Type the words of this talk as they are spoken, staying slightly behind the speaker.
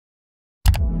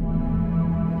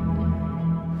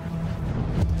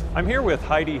I'm here with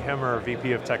Heidi Hemmer,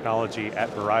 VP of Technology at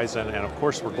Verizon, and of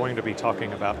course we're going to be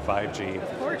talking about 5G.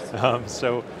 Of course.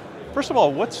 So, first of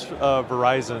all, what's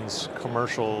Verizon's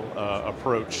commercial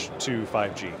approach to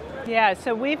 5G? Yeah,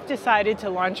 so we've decided to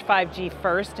launch 5G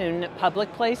first in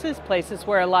public places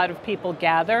where a lot of people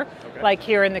gather, like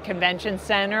here in the convention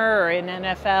center or in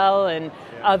NFL and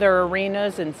other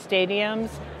arenas and stadiums.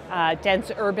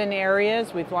 Dense urban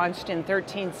areas. We've launched in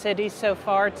 13 cities so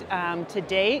far to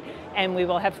date, and we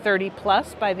will have 30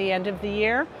 plus by the end of the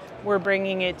year. We're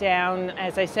bringing it down,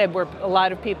 as I said, where a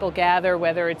lot of people gather,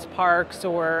 whether it's parks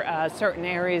or certain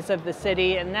areas of the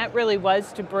city, and that really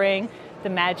was to bring the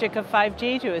magic of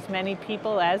 5G to as many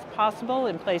people as possible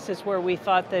in places where we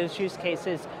thought those use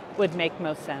cases would make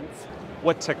most sense.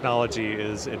 What technology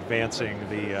is advancing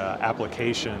the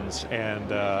applications and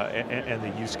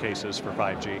the use cases for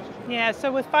 5G? Yeah,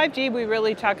 so with 5G, we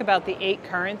really talk about the 8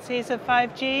 currencies of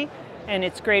 5G, and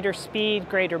it's greater speed,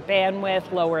 greater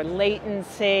bandwidth, lower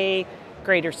latency,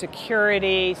 greater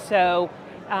security. So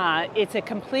it's a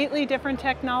completely different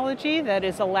technology that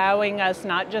is allowing us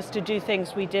not just to do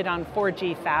things we did on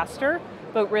 4G faster,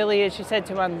 but really, as you said,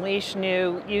 to unleash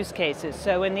new use cases.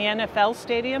 So in the NFL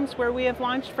stadiums where we have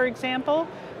launched, for example,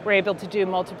 we're able to do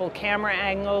multiple camera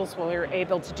angles, we're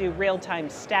able to do real-time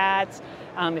stats.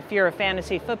 If you're a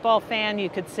fantasy football fan, you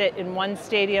could sit in one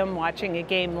stadium watching a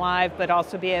game live, but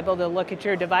also be able to look at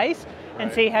your device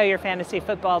and see how your fantasy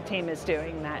football team is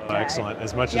doing that day. Excellent.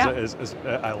 As much as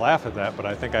I laugh at that, but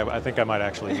I think I might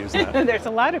actually use that. There's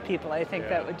a lot of people I think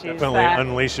that would use definitely that.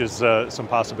 Unleashes some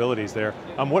possibilities there.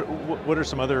 What are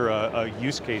some other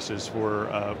use cases for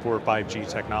 5G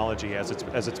technology as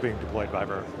it's being deployed by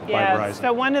Verizon?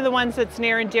 So one of the ones that's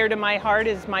near and dear to my heart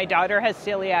is my daughter has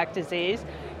celiac disease.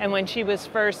 And when she was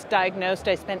first diagnosed,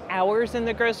 I spent hours in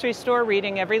the grocery store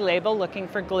reading every label looking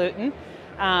for gluten.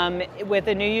 With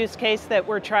a new use case that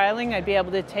we're trialing, I'd be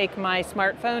able to take my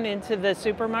smartphone into the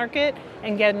supermarket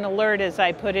and get an alert as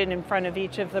I put it in front of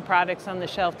each of the products on the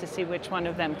shelf to see which one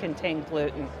of them contained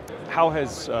gluten. How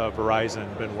has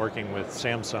Verizon been working with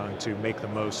Samsung to make the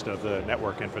most of the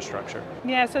network infrastructure?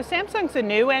 Yeah, so Samsung's a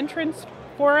new entrant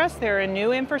for us. They're a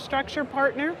new infrastructure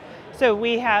partner. So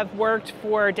we have worked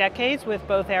for decades with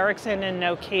both Ericsson and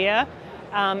Nokia.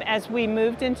 As we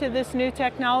moved into this new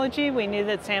technology, we knew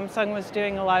that Samsung was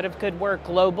doing a lot of good work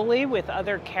globally with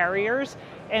other carriers,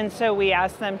 and so we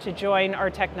asked them to join our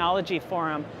technology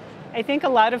forum. I think a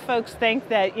lot of folks think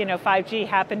that 5G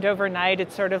happened overnight.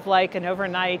 It's sort of like an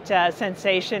overnight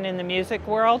sensation in the music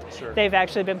world. Sure. They've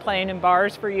actually been playing in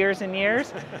bars for years and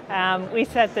years. We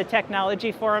set the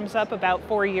technology forums up about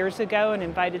 4 years ago and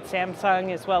invited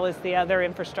Samsung as well as the other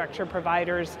infrastructure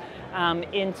providers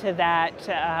into that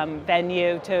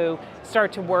venue to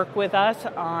start to work with us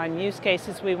on use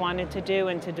cases we wanted to do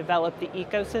and to develop the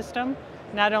ecosystem.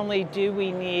 Not only do we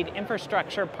need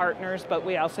infrastructure partners, but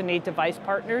we also need device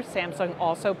partners. Samsung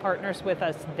also partners with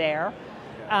us there.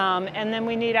 And then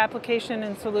we need application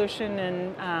and solution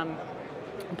and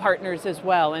partners as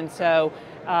well. And so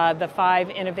the 5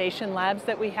 innovation labs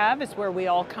that we have is where we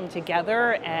all come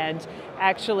together, and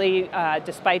actually,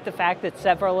 despite the fact that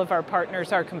several of our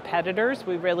partners are competitors,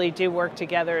 we really do work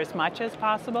together as much as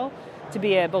possible to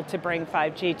be able to bring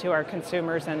 5G to our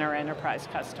consumers and our enterprise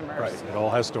customers. Right, it all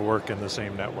has to work in the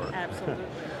same network. Absolutely.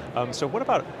 So what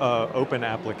about open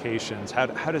applications? How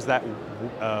does that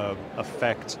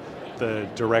affect the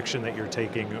direction that you're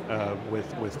taking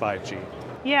with 5G?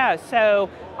 Yeah, so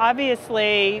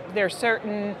obviously there's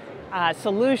certain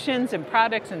solutions and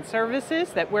products and services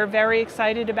that we're very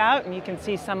excited about, and you can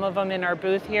see some of them in our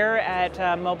booth here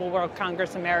at Mobile World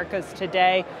Congress Americas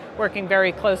today, working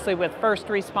very closely with first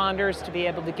responders to be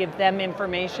able to give them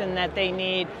information that they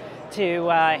need to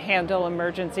handle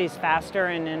emergencies faster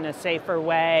and in a safer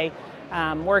way.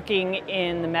 Working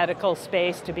in the medical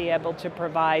space to be able to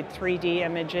provide 3D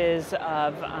images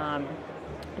of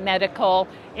medical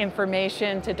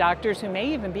information to doctors who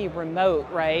may even be remote,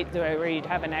 right, where you'd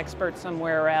have an expert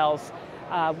somewhere else.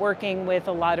 Working with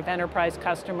a lot of enterprise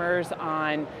customers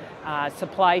on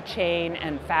supply chain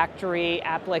and factory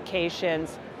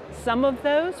applications. Some of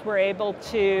those we're able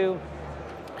to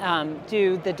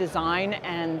do the design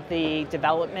and the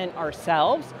development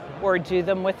ourselves, or do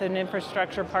them with an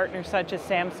infrastructure partner such as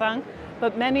Samsung.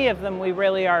 But many of them we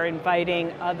really are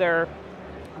inviting other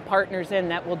partners in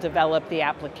that will develop the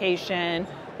application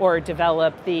or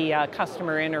develop the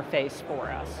customer interface for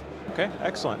us. Okay,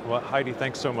 excellent. Well, Heidi,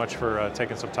 thanks so much for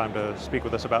taking some time to speak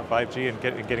with us about 5G and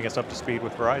getting us up to speed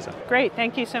with Verizon. Great,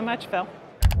 thank you so much, Phil.